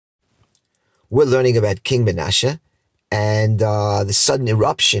we're learning about King Menashe and the sudden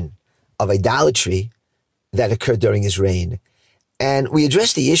eruption of idolatry that occurred during his reign. And we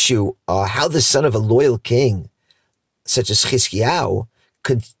addressed the issue how the son of a loyal king, such as Chizkiyahu,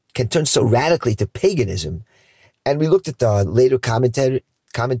 can turn so radically to paganism. And we looked at the later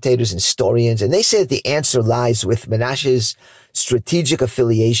commentators and historians, and they say that the answer lies with Menashe's strategic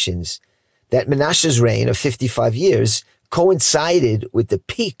affiliations, that Menashe's reign of 55 years coincided with the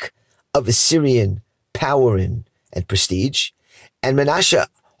peak of Assyrian power and prestige, and Menashe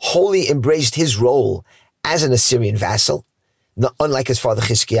wholly embraced his role as an Assyrian vassal, unlike his father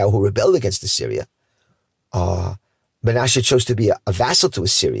Chizkiyahu, who rebelled against Assyria. Menashe chose to be a vassal to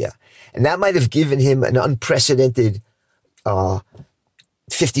Assyria, and that might have given him an unprecedented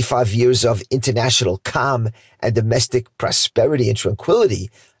 55 years of international calm and domestic prosperity and tranquility.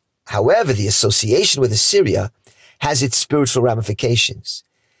 However, the association with Assyria has its spiritual ramifications.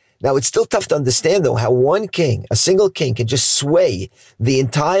 Now, it's still tough to understand, though, how one king, a single king, can just sway the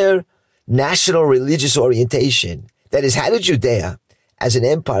entire national religious orientation. That is, how did Judea, as an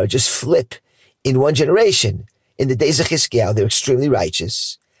empire, just flip in one generation? In the days of Chizkiyahu, they're extremely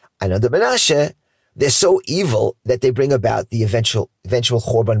righteous. And under Menashe, they're so evil that they bring about the eventual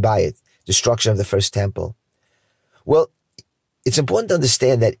Chorban Bayit, destruction of the first temple. Well, it's important to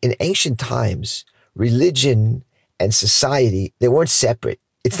understand that in ancient times, religion and society, they weren't separate.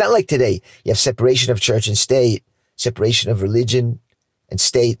 It's not like today. You have separation of church and state, separation of religion and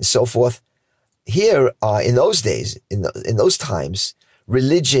state, and so forth. Here, in those days, in those times,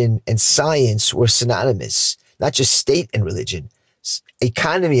 religion and science were synonymous, not just state and religion,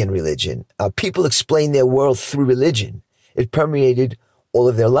 economy and religion. People explained their world through religion. It permeated all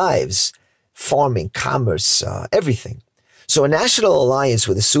of their lives, farming, commerce, everything. So a national alliance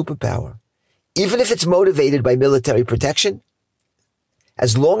with a superpower, even if it's motivated by military protection,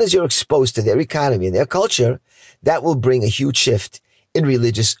 as long as you're exposed to their economy and their culture, that will bring a huge shift in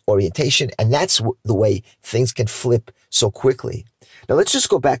religious orientation. And that's the way things can flip so quickly. Now, let's just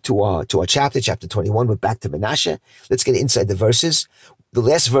go back to our chapter 21. We're back to Menashe. Let's get inside the verses. The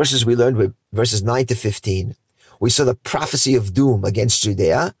last verses we learned were verses 9 to 15. We saw the prophecy of doom against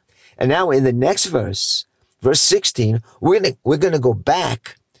Judea. And now in the next verse, verse 16, we're going to go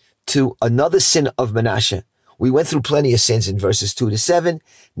back to another sin of Menashe. We went through plenty of sins in verses 2 to 7.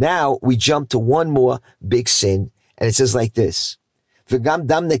 Now we jump to one more big sin, and it says like this: V'gam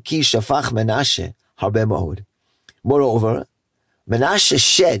dam neki shafach Menashe harbe mod. Moreover, Menashe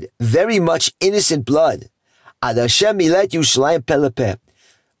shed very much innocent blood ad Hashem milet Yerushalayim pe lepe,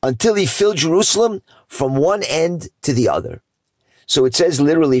 until he filled Jerusalem from one end to the other. So it says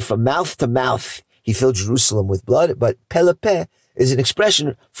literally from mouth to mouth he filled Jerusalem with blood, but pe lepe is an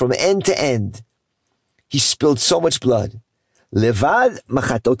expression from end to end. He spilled so much blood. Levad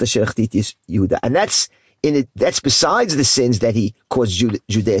machatot asher achtitis Yehuda. And that's besides the sins that he caused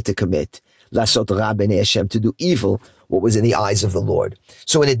Judea to commit. Lasot ra b'nei Hashem, to do evil, what was in the eyes of the Lord.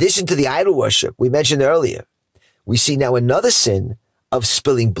 So in addition to the idol worship we mentioned earlier, we see now another sin of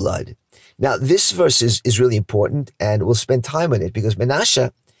spilling blood. Now this verse is really important, and we'll spend time on it, because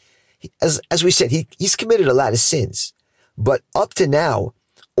Menashe, as we said, he's committed a lot of sins. But up to now,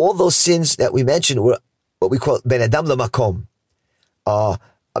 all those sins that we mentioned were what we call ben adam lamakom, a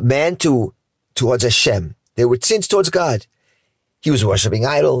man towards Hashem. They were sins towards God. He was worshiping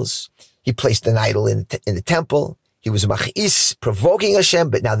idols. He placed an idol in the temple. He was machis, provoking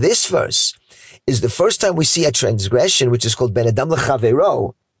Hashem. But now this verse is the first time we see a transgression, which is called ben adam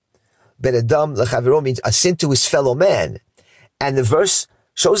lechavero. Ben adam lechavero means a sin to his fellow man. And the verse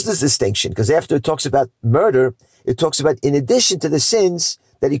shows this distinction, because after it talks about murder, it talks about in addition to the sins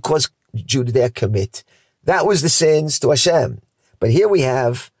that he caused Judea to commit. That was the sins to Hashem. But here we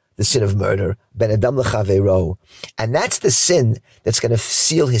have the sin of murder, ben adam lechavero. And that's the sin that's going to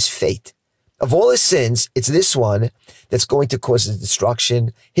seal his fate. Of all his sins, it's this one that's going to cause his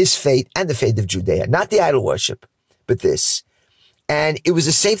destruction, his fate, and the fate of Judea. Not the idol worship, but this. And it was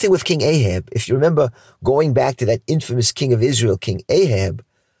the same thing with King Ahab. If you remember going back to that infamous king of Israel, King Ahab,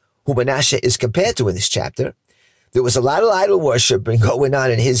 who Menashe is compared to in this chapter, there was a lot of idol worship going on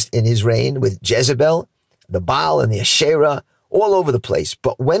in his reign with Jezebel, the Baal and the Asherah, all over the place.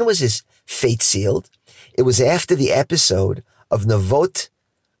 But when was his fate sealed? It was after the episode of Navot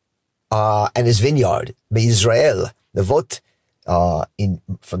and his vineyard, Israel. Navot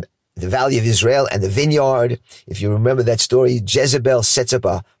from the valley of Israel and the vineyard. If you remember that story, Jezebel sets up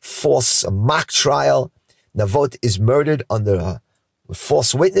a mock trial. Navot is murdered under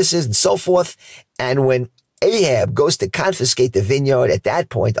false witnesses and so forth. And when Ahab goes to confiscate the vineyard, at that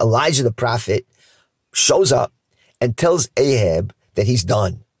point, Elijah the prophet shows up and tells Ahab that he's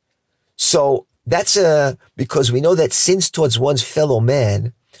done. So that's because we know that sins towards one's fellow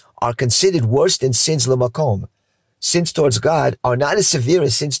man are considered worse than sins lamakom. Sins towards God are not as severe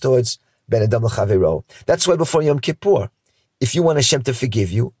as sins towards Ben Adam l'Chavero. That's why before Yom Kippur, if you want Hashem to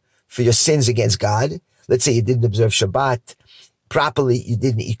forgive you for your sins against God, let's say you didn't observe Shabbat properly, you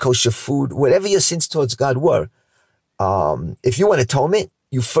didn't eat kosher food, whatever your sins towards God were, if you want atonement,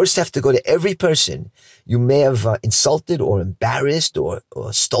 you first have to go to every person you may have insulted or embarrassed or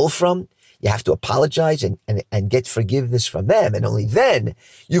stole from. You have to apologize and get forgiveness from them. And only then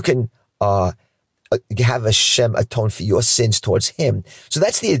you can have Hashem atone for your sins towards him. So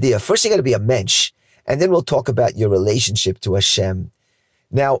that's the idea. First, you got to be a mensch, and then we'll talk about your relationship to Hashem.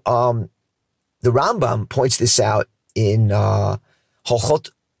 Now, the Rambam points this out in Halchot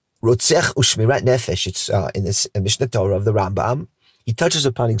Rotzech Ushmirat Nefesh. It's in this Mishnah Torah of the Rambam. He touches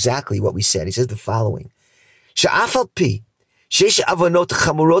upon exactly what we said. He says the following: Sha'af al pi shesh avonot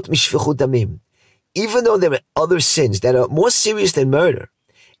chamurot mishfichut damim. Even though there are other sins that are more serious than murder,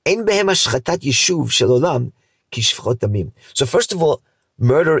 ein behem hashchatat yeshuv shel olam ki shfichut damim. So first of all,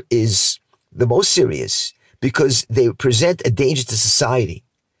 murder is the most serious because they present a danger to society.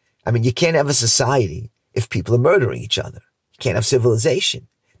 I mean, you can't have a society if people are murdering each other. You can't have civilization.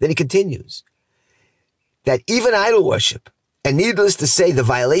 Then he continues that even idol worship, and needless to say, the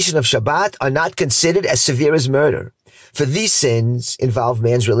violation of Shabbat are not considered as severe as murder. For these sins involve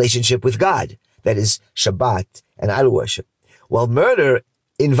man's relationship with God, that is Shabbat and idol worship. While murder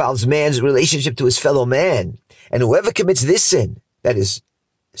involves man's relationship to his fellow man. And whoever commits this sin, that is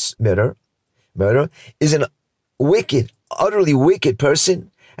murder, is an wicked, utterly wicked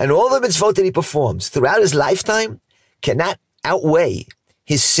person. And all the mitzvot that he performs throughout his lifetime cannot outweigh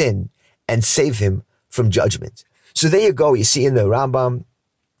his sin and save him from judgment. So there you go. You see in the Rambam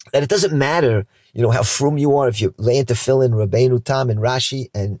that it doesn't matter, how frum you are, if you're laying tefillin, Rabbeinu Tam and Rashi,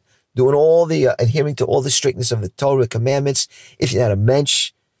 and doing all the, adhering to all the strictness of the Torah commandments. If you're not a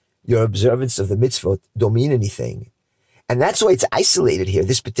mensch, your observance of the mitzvot don't mean anything. And that's why it's isolated here,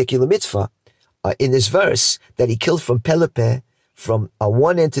 this particular mitzvah, in this verse, that he killed from Pelepeh, from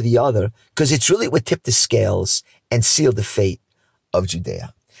one end to the other, because it's really what tipped the scales and sealed the fate of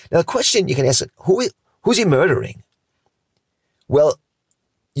Judea. Now, the question you can ask, who's he murdering? Well,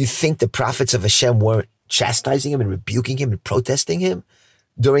 you think the prophets of Hashem weren't chastising him and rebuking him and protesting him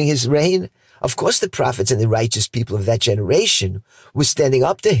during his reign? Of course, the prophets and the righteous people of that generation were standing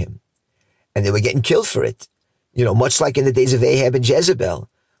up to him, and they were getting killed for it. Much like in the days of Ahab and Jezebel,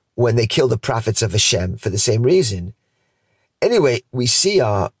 when they killed the prophets of Hashem for the same reason. Anyway, we see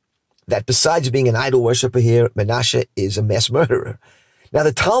that besides being an idol worshiper here, Menashe is a mass murderer. Now,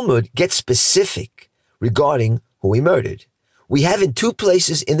 the Talmud gets specific regarding who he murdered. We have in two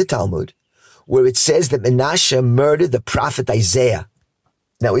places in the Talmud where it says that Menashe murdered the prophet Isaiah.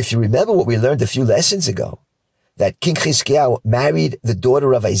 Now, if you remember what we learned a few lessons ago, that King Chizkiyahu married the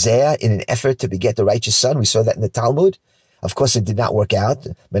daughter of Isaiah in an effort to beget the righteous son. We saw that in the Talmud. Of course, it did not work out.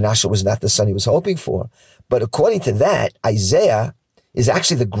 Menashe was not the son he was hoping for. But according to that, Isaiah is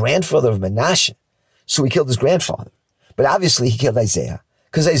actually the grandfather of Menashe. So he killed his grandfather. But obviously he killed Isaiah,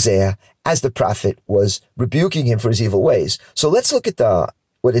 because Isaiah, as the prophet, was rebuking him for his evil ways. So let's look at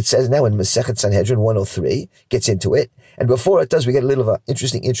what it says now in Masechet Sanhedrin 103, gets into it. And before it does, we get a little of an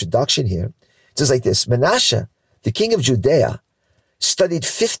interesting introduction here. It says like this: Menashe, the king of Judea, studied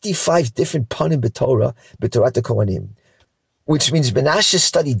 55 different panim b'Torah, b'Torat HaKohanim, which means Menashe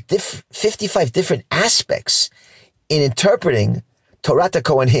studied 55 different aspects in interpreting Torat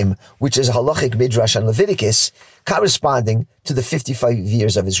HaKohanim, which is a halachic midrash on Leviticus, corresponding to the 55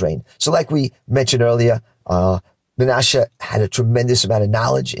 years of his reign. So like we mentioned earlier, Menashe had a tremendous amount of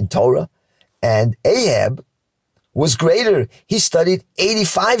knowledge in Torah, and Ahab was greater. He studied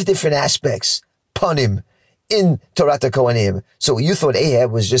 85 different aspects, panim, in Torat HaKohanim. So you thought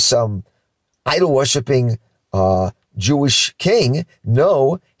Ahab was just some idol-worshipping Jewish king.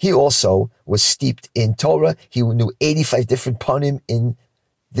 No, he also was steeped in Torah. He knew 85 different panim in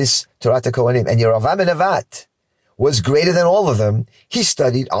this Torat HaKohanim. And Yeravam ben Nevat was greater than all of them. He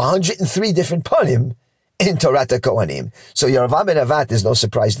studied 103 different panim in Torat HaKohanim. So Yeravam ben Nevat, there's no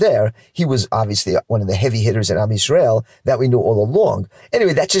surprise there. He was obviously one of the heavy hitters in Am Yisrael that we knew all along.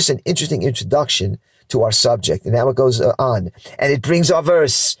 Anyway, that's just an interesting introduction to our subject. And now it goes on. And it brings our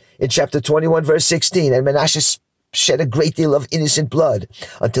verse in chapter 21, verse 16. And Menashe shed a great deal of innocent blood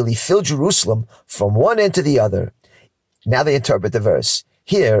until he filled Jerusalem from one end to the other. Now they interpret the verse.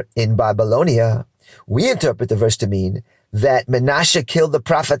 Here in Babylonia, we interpret the verse to mean that Menashe killed the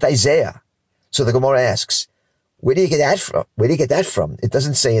prophet Isaiah. So the Gemara asks, where do you get that from? Where do you get that from? It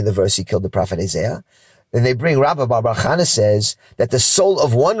doesn't say in the verse he killed the prophet Isaiah. then they bring Rabbi Bar Bar Chana says that the soul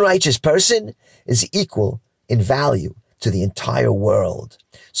of one righteous person is equal in value to the entire world.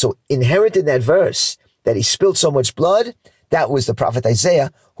 So inherent in that verse that he spilled so much blood, that was the prophet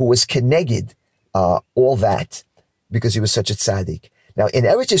Isaiah who was keneged all that because he was such a tzaddik. Now in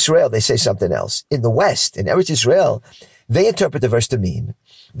Eretz Yisrael, they say something else. In the West, in Eretz Yisrael, they interpret the verse to mean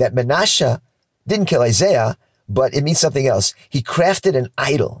that Menashe didn't kill Isaiah, but it means something else. He crafted an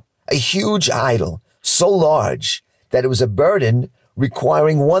idol, a huge idol, so large that it was a burden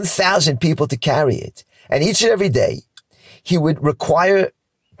requiring 1,000 people to carry it. And each and every day, he would require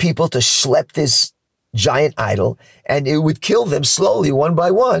people to schlep this giant idol, and it would kill them slowly, one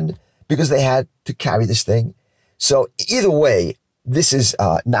by one, because they had to carry this thing. So either way, this is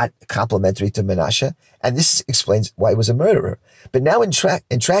not complimentary to Menashe, and this explains why he was a murderer. But now in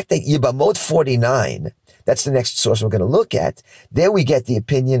Tractate Yibamot 49, that's the next source we're going to look at, there we get the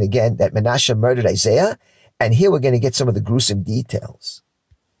opinion again that Menashe murdered Isaiah, and here we're going to get some of the gruesome details.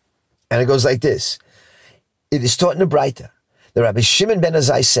 And it goes like this. It is taught in the Breita. The Rabbi Shimon ben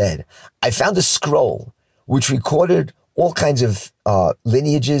Azai said, I found a scroll which recorded all kinds of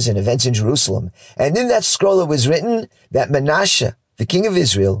lineages and events in Jerusalem. And in that scroll it was written that Menashe, the king of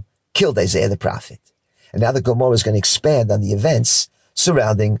Israel, killed Isaiah the prophet. And now the Gemara is going to expand on the events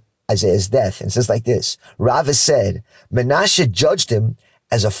surrounding Isaiah's death. And it says like this. Rava said, Menashe judged him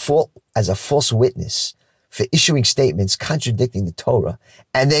as a false witness for issuing statements contradicting the Torah,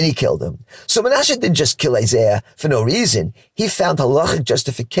 and then he killed him. So Menashe didn't just kill Isaiah for no reason. He found halachic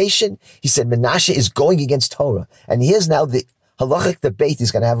justification. He said Menashe is going against Torah. And here's now the halachic debate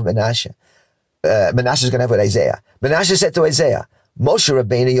he's going to have with Menashe. Menashe is going to have with Isaiah. Menashe said to Isaiah, Moshe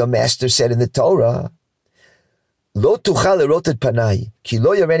Rabbeinu, your master, said in the Torah, Lo tuchal erotet panai, ki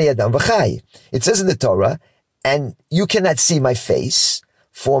lo yareni adam v'chai. It says in the Torah, and you cannot see my face,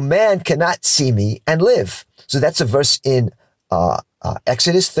 for man cannot see me and live. So that's a verse in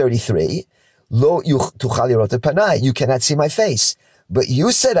Exodus 33. Lo tuchal erotet panai, you cannot see my face. But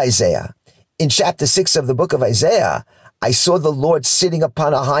you said, Isaiah, in chapter 6 of the book of Isaiah, I saw the Lord sitting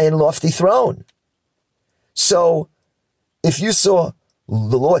upon a high and lofty throne. So if you saw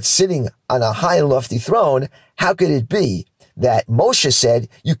the Lord sitting on a high and lofty throne, how could it be that Moshe said,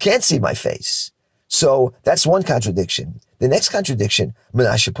 you can't see my face? So that's one contradiction. The next contradiction,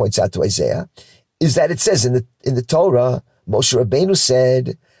 Menashe points out to Isaiah, is that it says in the Torah, Moshe Rabbeinu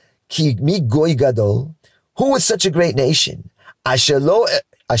said, Ki mi goy gadol, who is such a great nation? Asher lo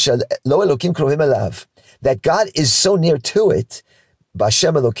Elokim krovim elav, that God is so near to it,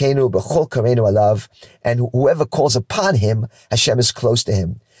 B'Hashem Elokeinu, b'chol kareinu alav, and whoever calls upon him, Hashem is close to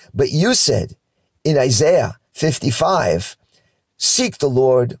him. But you said in Isaiah 55, seek the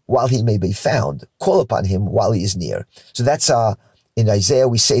Lord while he may be found. Call upon him while he is near. So that's in Isaiah,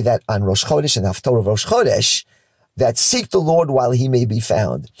 we say that on Rosh Chodesh and Haftorah of Rosh Chodesh, that seek the Lord while he may be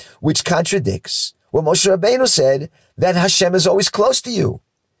found, which contradicts what Moshe Rabbeinu said, that Hashem is always close to you.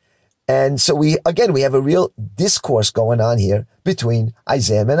 And so we have a real discourse going on here between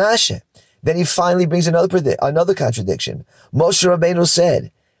Isaiah and Menashe. Then he finally brings another contradiction. Moshe Rabbeinu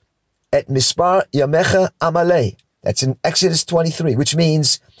said, Et mispar yamecha amalei. That's in Exodus 23, which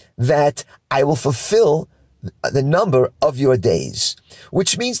means that I will fulfill the number of your days,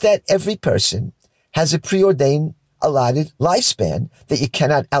 which means that every person has a preordained, allotted lifespan that you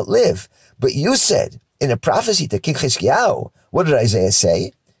cannot outlive. But you said in a prophecy to King Chizkiyahu, what did Isaiah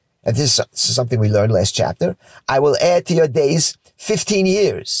say? And this is something we learned last chapter. I will add to your days 15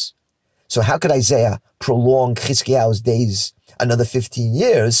 years. So how could Isaiah prolong Chizkiyahu's days another 15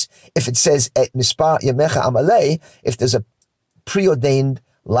 years if it says et mispar yamecha amalei, if there's a preordained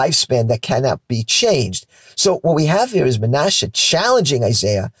lifespan that cannot be changed? So what we have here is Menashe challenging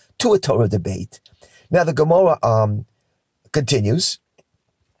Isaiah to a Torah debate. Now the Gemara continues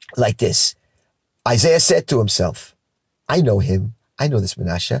like this. Isaiah said to himself, I know him. I know this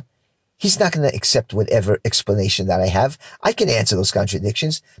Menashe. He's not going to accept whatever explanation that I have. I can answer those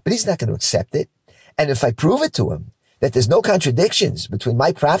contradictions, but he's not going to accept it. And if I prove it to him that there's no contradictions between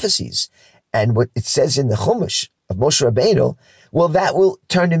my prophecies and what it says in the Chumash of Moshe Rabbeinu, well, that will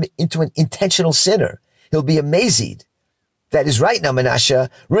turn him into an intentional sinner. He'll be amazed that is right now. Menashe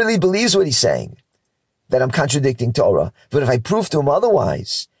really believes what he's saying, that I'm contradicting Torah. But if I prove to him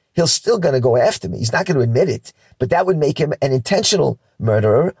otherwise, he'll still going to go after me. He's not going to admit it, but that would make him an intentional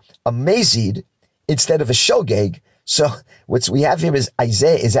murderer, a mazid, instead of a shogeg. So what we have here is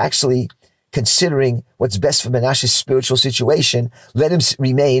Isaiah is actually considering what's best for Menashe's spiritual situation. Let him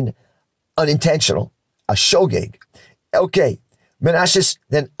remain unintentional, a shogeg. Okay, then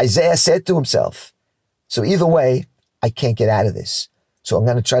Isaiah said to himself, so either way, I can't get out of this. So I'm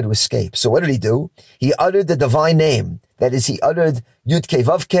going to try to escape. So what did he do? He uttered the divine name. That is, he uttered Yud Kei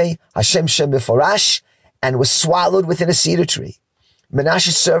Vav Kei, Hashem Shem Meforash, and was swallowed within a cedar tree.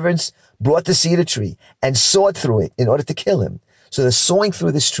 Menashe's servants brought the cedar tree and sawed through it in order to kill him. So they're sawing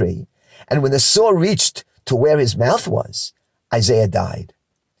through this tree. And when the saw reached to where his mouth was, Isaiah died.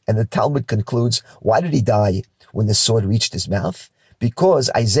 And the Talmud concludes, why did he die when the sword reached his mouth?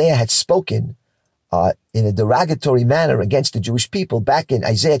 Because Isaiah had spoken in a derogatory manner against the Jewish people back in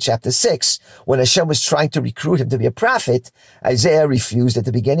Isaiah chapter 6, when Hashem was trying to recruit him to be a prophet. Isaiah refused at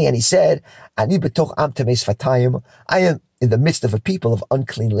the beginning, and he said, Ani betoch am tamei sfatayim, I am in the midst of a people of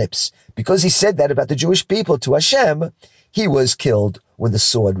unclean lips. Because he said that about the Jewish people to Hashem, he was killed when the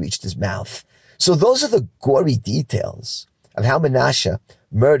sword reached his mouth. So those are the gory details of how Menashe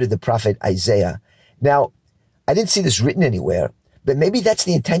murdered the prophet Isaiah. Now, I didn't see this written anywhere, but maybe that's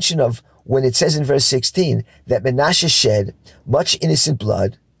the intention of when it says in verse 16 that Menashe shed much innocent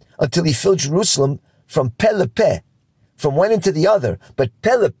blood until he filled Jerusalem from peh le peh, from one end to the other. But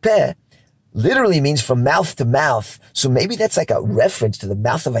peh le peh literally means from mouth to mouth. So maybe that's like a reference to the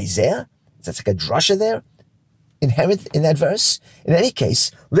mouth of Isaiah. That's like a drasha there, inherent in that verse. In any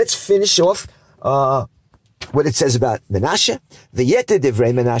case, let's finish off what it says about Menashe. V'yeter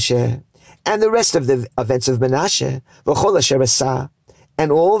divrei Menashe, and the rest of the events of Menashe, v'chol asher asa,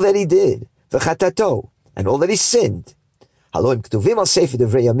 and all that he did, v'chatato, and all that he sinned. Haloim ktuvim al sefer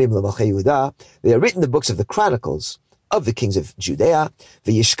divrei yamim l'malchei Yehuda. They are written in the books of the Chronicles of the kings of Judea.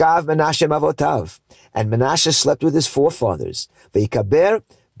 V'yishkav Menashe mavotav, and Menashe slept with his forefathers. V'yikaber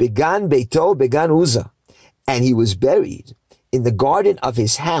began beito began Uzzah, and he was buried in the garden of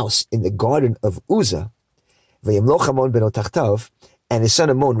his house, in the garden of Uzzah. V'yamloch Amon beno tachtav, and his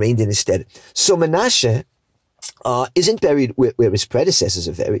son Amon reigned in his stead. So Menashe isn't buried where his predecessors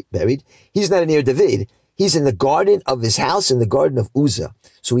are buried. He's not near David. He's in the garden of his house, in the garden of Uzzah.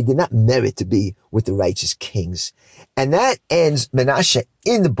 So he did not merit to be with the righteous kings. And that ends Menashe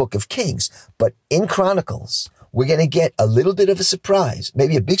in the book of Kings. But in Chronicles, we're going to get a little bit of a surprise,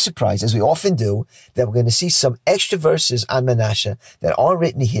 maybe a big surprise, as we often do, that we're going to see some extra verses on Menashe that aren't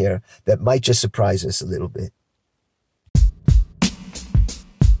written here that might just surprise us a little bit.